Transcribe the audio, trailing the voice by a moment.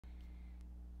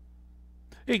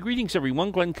Hey, greetings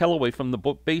everyone. Glenn Kellaway from the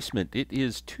basement. It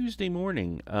is Tuesday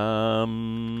morning.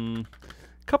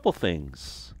 Couple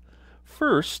things.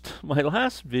 First, my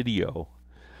last video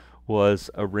was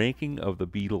a ranking of the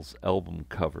Beatles album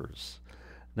covers.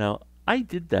 Now, I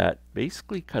did that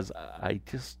basically because I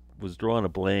just was drawing a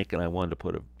blank and I wanted to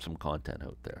put some content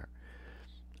out there.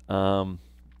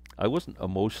 I wasn't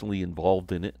emotionally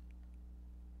involved in it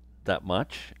that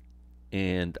much,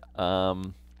 and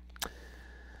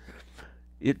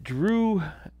it drew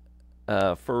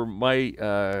for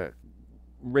my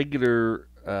regular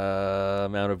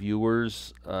amount of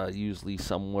viewers, usually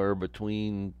somewhere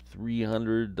between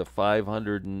 300 to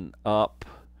 500 and up.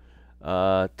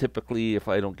 Typically, if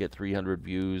I don't get 300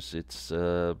 views, it's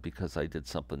because I did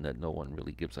something that no one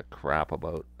really gives a crap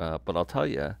about. But I'll tell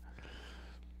you,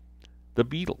 the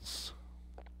Beatles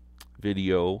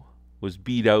video was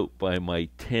beat out by my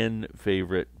 10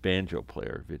 favorite banjo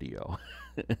player video.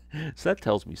 So that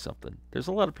tells me something. There's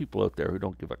a lot of people out there who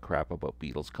don't give a crap about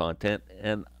Beatles content,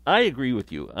 and I agree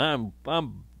with you. I'm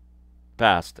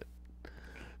past it.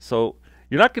 So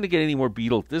you're not going to get any more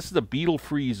Beatles. This is a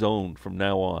Beatle-free zone from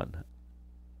now on.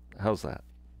 How's that?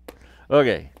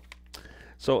 Okay.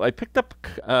 So I picked up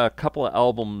a couple of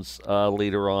albums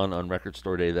later on Record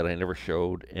Store Day that I never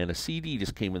showed, and a CD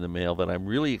just came in the mail that I'm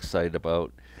really excited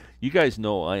about. You guys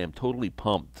know I am totally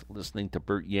pumped listening to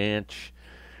Bert Jansch,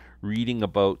 reading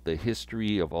about the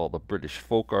history of all the British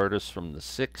folk artists from the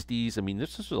 60s. I mean,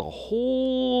 this is a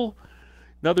whole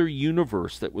another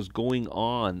universe that was going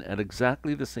on at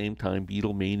exactly the same time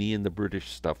Beatlemania and the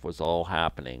British stuff was all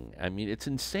happening. I mean, it's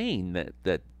insane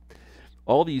that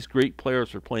all these great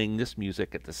players were playing this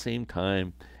music at the same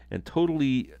time and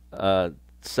totally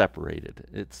separated.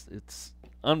 It's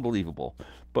unbelievable,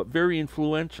 but very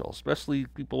influential, especially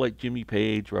people like Jimmy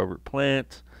Page, Robert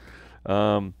Plant.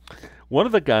 One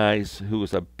of the guys who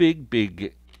was a big,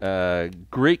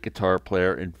 great guitar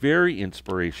player and very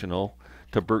inspirational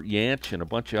to Bert Jansch and a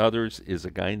bunch of others is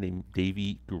a guy named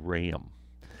Davy Graham.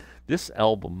 This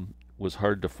album was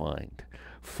hard to find.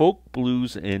 Folk,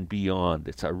 Blues, and Beyond.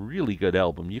 It's a really good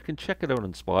album. You can check it out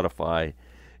on Spotify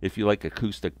if you like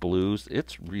acoustic blues.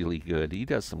 It's really good. He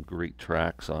does some great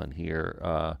tracks on here.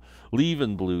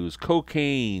 Leavin' Blues,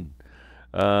 Cocaine,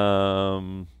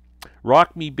 Rock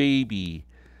Me Baby,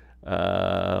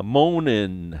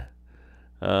 Moanin',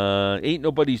 Ain't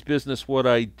Nobody's Business What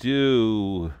I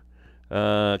Do,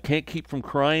 Can't Keep From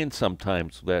Crying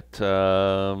Sometimes, that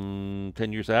 10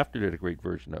 Years After did a great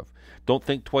version of. Don't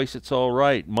Think Twice, It's All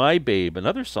Right, My Babe,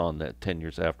 another song that 10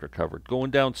 Years After covered. Going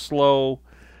Down Slow,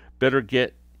 Better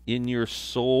Get In Your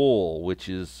Soul, which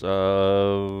is Charles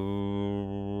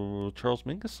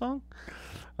Mingus song.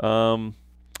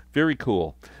 Very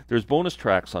cool. There's bonus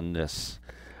tracks on this.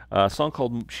 A song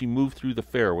called She Moved Through the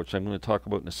Fair, which I'm going to talk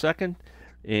about in a second.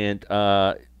 And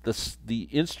the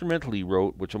instrumental he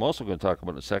wrote, which I'm also going to talk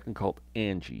about in a second, called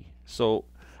Angie. So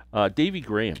Davy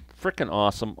Graham, frickin'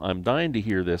 awesome. I'm dying to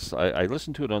hear this. I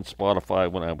listened to it on Spotify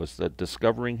when I was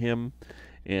discovering him.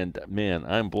 And man,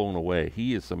 I'm blown away.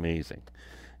 He is amazing.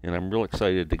 And I'm real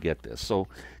excited to get this. So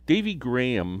Davy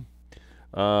Graham,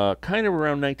 kind of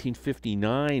around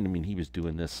 1959, I mean, he was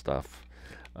doing this stuff.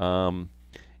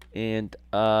 And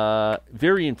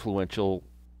very influential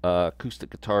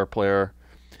acoustic guitar player.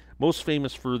 Most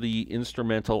famous for the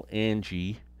instrumental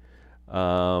Angie,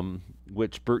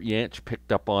 which Bert Jansch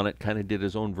picked up on it, kind of did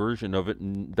his own version of it,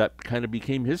 and that kind of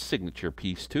became his signature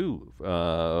piece too,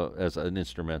 as an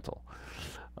instrumental.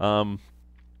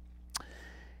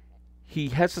 He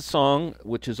has a song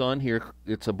which is on here.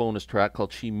 It's a bonus track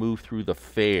called She Moved Through the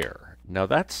Fair. Now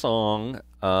that song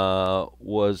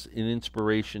was an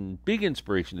inspiration, big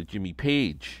inspiration to Jimmy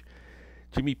Page.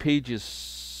 Jimmy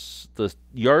Page's the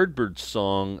Yardbirds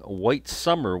song White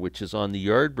Summer, which is on the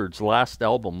Yardbirds' last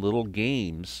album, Little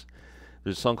Games.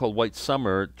 There's a song called White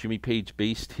Summer. Jimmy Page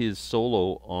based his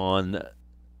solo on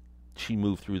She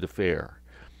Moved Through the Fair.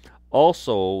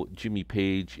 Also, Jimmy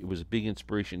Page, it was a big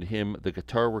inspiration to him, the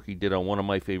guitar work he did on one of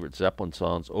my favorite Zeppelin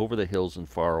songs, Over the Hills and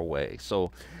Far Away.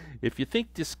 So if you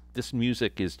think this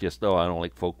music is just, oh, I don't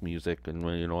like folk music, and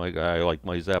you know, I like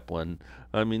my Zeppelin,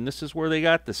 I mean, this is where they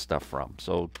got this stuff from.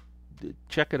 So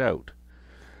check it out.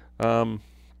 My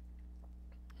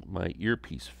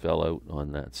earpiece fell out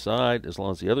on that side, as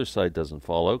long as the other side doesn't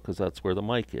fall out, because that's where the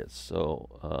mic is.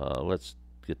 So let's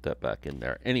get that back in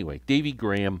there. Anyway, Davy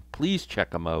Graham, please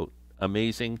check him out.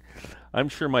 Amazing. I'm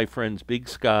sure my friends Big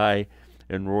Sky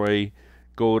and Roy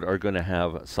Goad are going to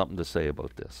have something to say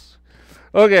about this.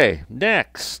 Okay,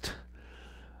 next.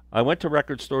 I went to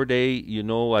Record Store Day. You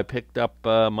know, I picked up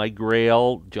my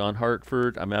Grail, John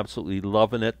Hartford. I'm absolutely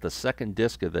loving it. The second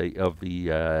disc of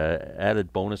the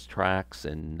added bonus tracks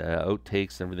and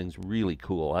outtakes and everything's really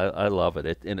cool. I love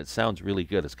it. And it sounds really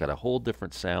good. It's got a whole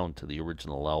different sound to the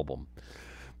original album.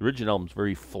 The original album's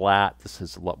very flat. This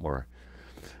is a lot more.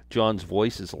 John's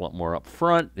voice is a lot more up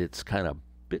front. It's kind of a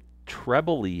bit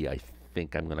trebly, I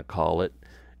think I'm going to call it.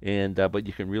 And but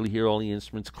you can really hear all the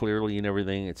instruments clearly and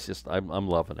everything. It's just I'm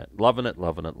loving it, loving it,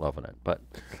 loving it, loving it. But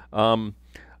um,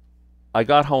 I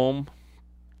got home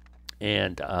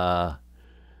and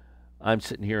I'm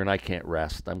sitting here and I can't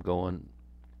rest. I'm going.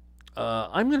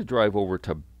 I'm going to drive over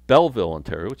to Belleville,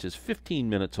 Ontario, which is 15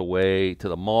 minutes away, to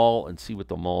the mall and see what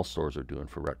the mall stores are doing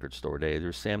for Record Store Day.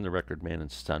 There's Sam the Record Man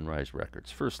and Sunrise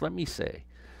Records. First, let me say,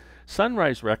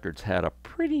 Sunrise Records had a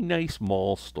pretty nice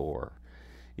mall store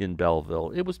in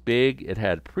Belleville. It was big. It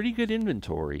had pretty good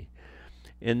inventory.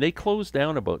 And they closed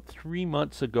down about 3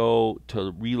 months ago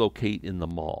to relocate in the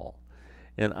mall.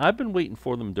 And I've been waiting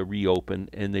for them to reopen,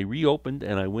 and they reopened,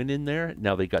 and I went in there.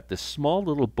 Now they got this small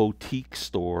little boutique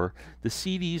store. The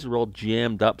CDs are all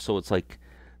jammed up, so it's like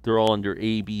they're all under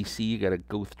ABC. You got to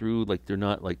go through, like they're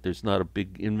not, like there's not a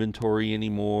big inventory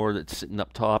anymore that's sitting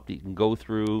up top that you can go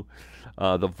through.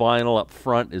 The vinyl up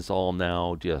front is all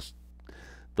now just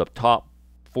the top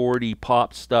 40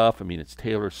 pop stuff. I mean, it's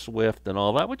Taylor Swift and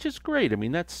all that, which is great. I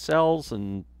mean, that sells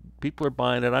and people are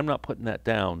buying it. I'm not putting that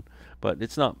down, but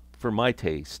it's not for my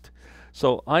taste.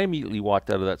 So I immediately walked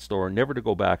out of that store, never to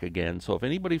go back again. So if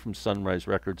anybody from Sunrise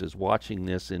Records is watching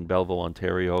this in Belleville,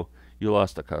 Ontario, you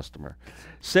lost a customer.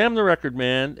 Sam the Record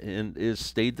Man is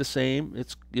stayed the same.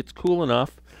 It's cool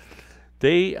enough.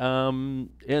 They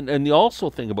and the also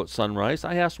thing about Sunrise,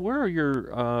 I asked, where are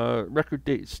your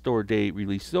store day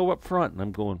releases? Oh, up front. And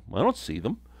I'm going, I don't see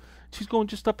them. She's going,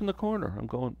 just up in the corner. I'm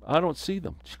going, I don't see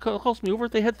them. She calls me over.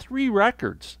 They had 3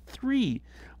 records. 3.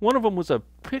 One of them was a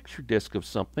picture disc of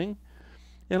something,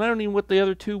 and I don't even know what the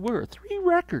other 2 were. 3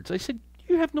 records. I said,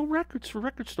 you have no records for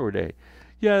Record Store Day.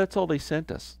 Yeah, that's all they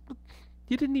sent us.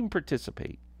 You didn't even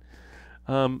participate.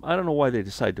 I don't know why they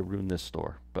decided to ruin this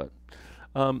store, but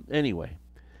anyway.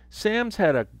 Sam's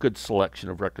had a good selection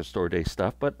of Record Store Day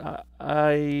stuff, but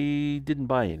I didn't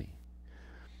buy any.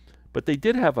 But they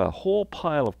did have a whole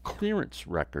pile of clearance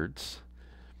records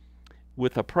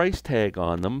with a price tag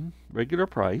on them, regular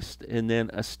priced, and then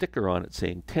a sticker on it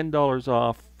saying $10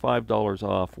 off, $5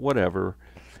 off, whatever.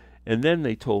 And then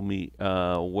they told me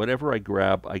whatever I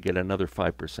grab, I get another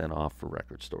 5% off for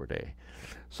Record Store Day.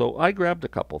 So I grabbed a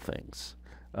couple things.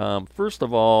 First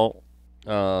of all,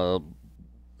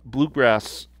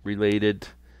 bluegrass related,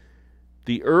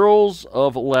 the Earls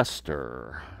of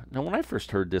Leicester. Now, when I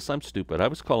first heard this, I'm stupid. I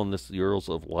was calling this the Earls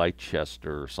of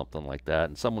Leicester or something like that,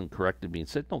 and someone corrected me and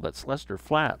said, no, that's Leicester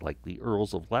Flat, like the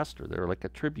Earls of Leicester. They're like a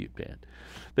tribute band.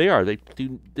 They are. They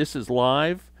do. This is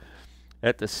live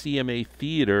at the CMA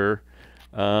Theater.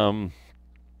 It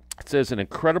says an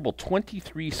incredible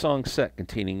 23-song set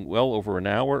containing well over an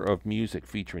hour of music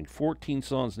featuring 14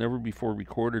 songs never before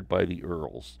recorded by the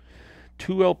Earls.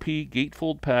 2 LP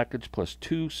gatefold package plus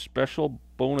 2 special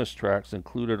bonus tracks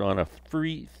included on a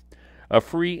free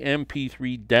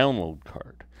MP3 download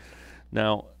card.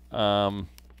 Now,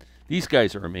 these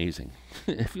guys are amazing.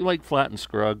 If you like Flatt and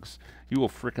Scruggs, you will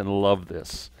frickin' love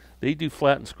this. They do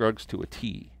Flatt and Scruggs to a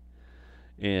T.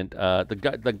 And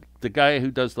the guy who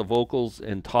does the vocals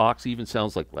and talks even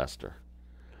sounds like Lester.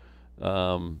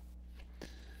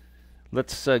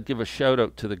 Let's give a shout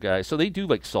out to the guy. So they do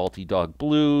like Salty Dog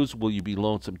Blues, Will You Be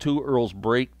Lonesome Too, Earl's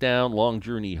Breakdown, Long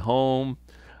Journey Home,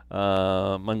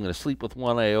 I'm Gonna Sleep with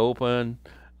One Eye Open,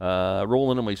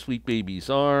 Rolling in My Sweet Baby's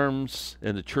Arms,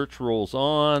 and The Church Rolls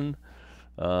On,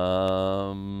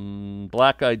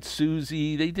 Black Eyed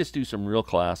Susie. They just do some real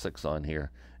classics on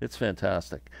here. It's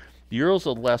fantastic. The Earls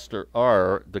of Leicester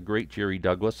are the great Jerry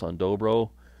Douglas on dobro,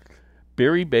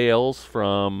 Barry Bales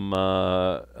from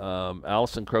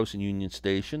Alison Krauss and Union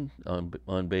Station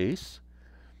on bass,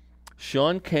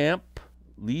 Sean Camp,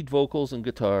 lead vocals and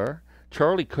guitar,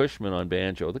 Charlie Cushman on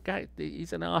banjo. The guy,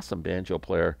 he's an awesome banjo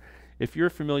player. If you're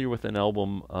familiar with an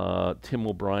album Tim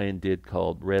O'Brien did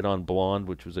called Red on Blonde,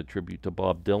 which was a tribute to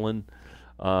Bob Dylan,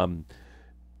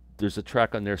 there's a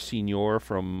track on there, Senior,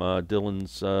 from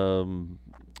Dylan's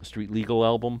Street Legal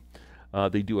album.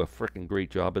 They do a frickin'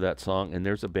 great job of that song, and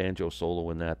there's a banjo solo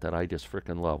in that I just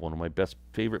frickin' love. One of my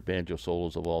favorite banjo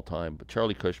solos of all time. But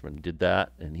Charlie Cushman did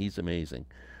that, and he's amazing.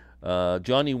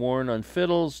 Johnny Warren on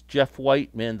fiddles, Jeff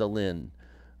White mandolin.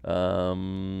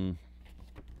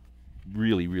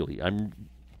 Really, I'm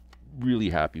really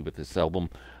happy with this album.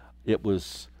 It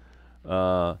was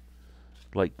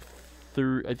like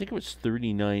I think it was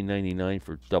 $39.99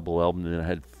 for double album, and it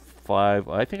had 5.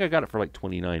 I think I got it for like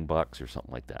 $29 or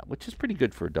something like that, which is pretty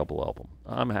good for a double album.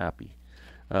 I'm happy.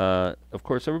 Of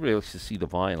course, everybody likes to see the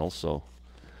vinyl, so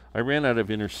I ran out of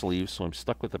inner sleeves, so I'm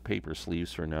stuck with the paper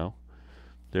sleeves for now.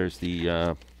 There's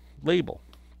the label.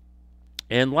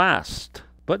 And last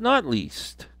but not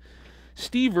least,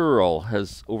 Steve Earle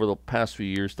has, over the past few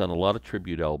years, done a lot of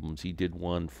tribute albums. He did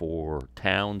one for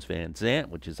Townes Van Zandt,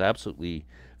 which is absolutely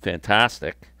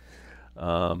fantastic.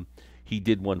 He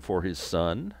did one for his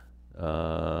son.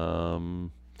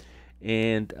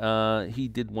 And he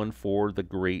did one for the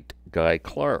great Guy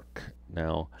Clark.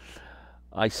 Now,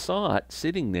 I saw it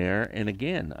sitting there, and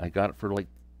again, I got it for like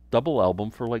double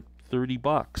album for like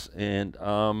 $30.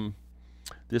 And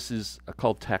this is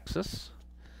called Texas,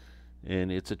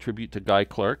 and it's a tribute to Guy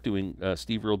Clark, doing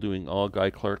Steve Earle doing all Guy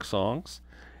Clark songs.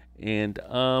 And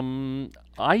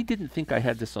I didn't think I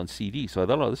had this on CD, so I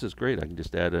thought, oh, this is great. I can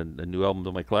just add a new album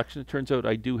to my collection. It turns out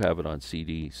I do have it on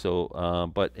CD.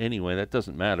 So, but anyway, that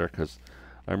doesn't matter because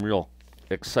I'm real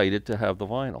excited to have the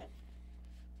vinyl.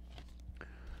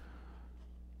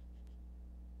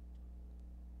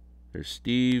 There's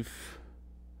Steve.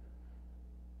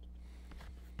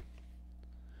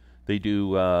 They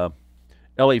do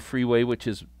LA Freeway, which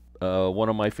is one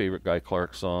of my favorite Guy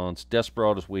Clark songs.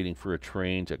 Desperado's Waiting for a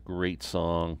Train's a great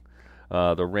song.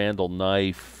 The Randall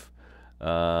Knife.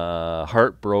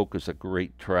 Heartbroke is a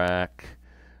great track.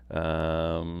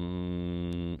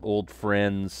 Old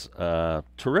Friends.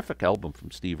 Terrific album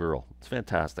from Steve Earle. It's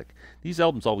fantastic. These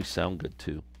albums always sound good,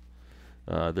 too.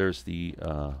 There's the...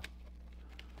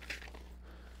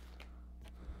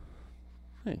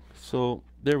 thing. So,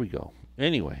 there we go.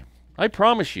 Anyway, I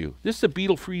promise you, this is a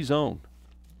Beatle-free zone.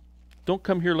 Don't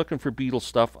come here looking for Beatles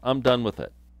stuff. I'm done with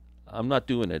it. I'm not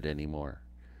doing it anymore.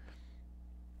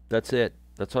 That's it.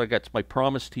 That's all I got. It's my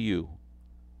promise to you.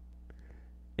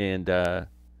 And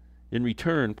in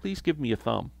return, please give me a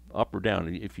thumb up or down.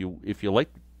 If you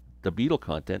like the Beatle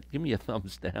content, give me a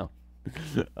thumbs down.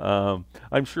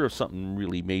 I'm sure if something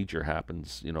really major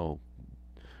happens, you know,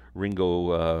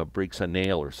 Ringo breaks a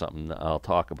nail or something, I'll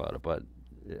talk about it. But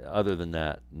other than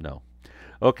that, no.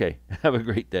 Okay. Have a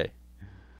great day.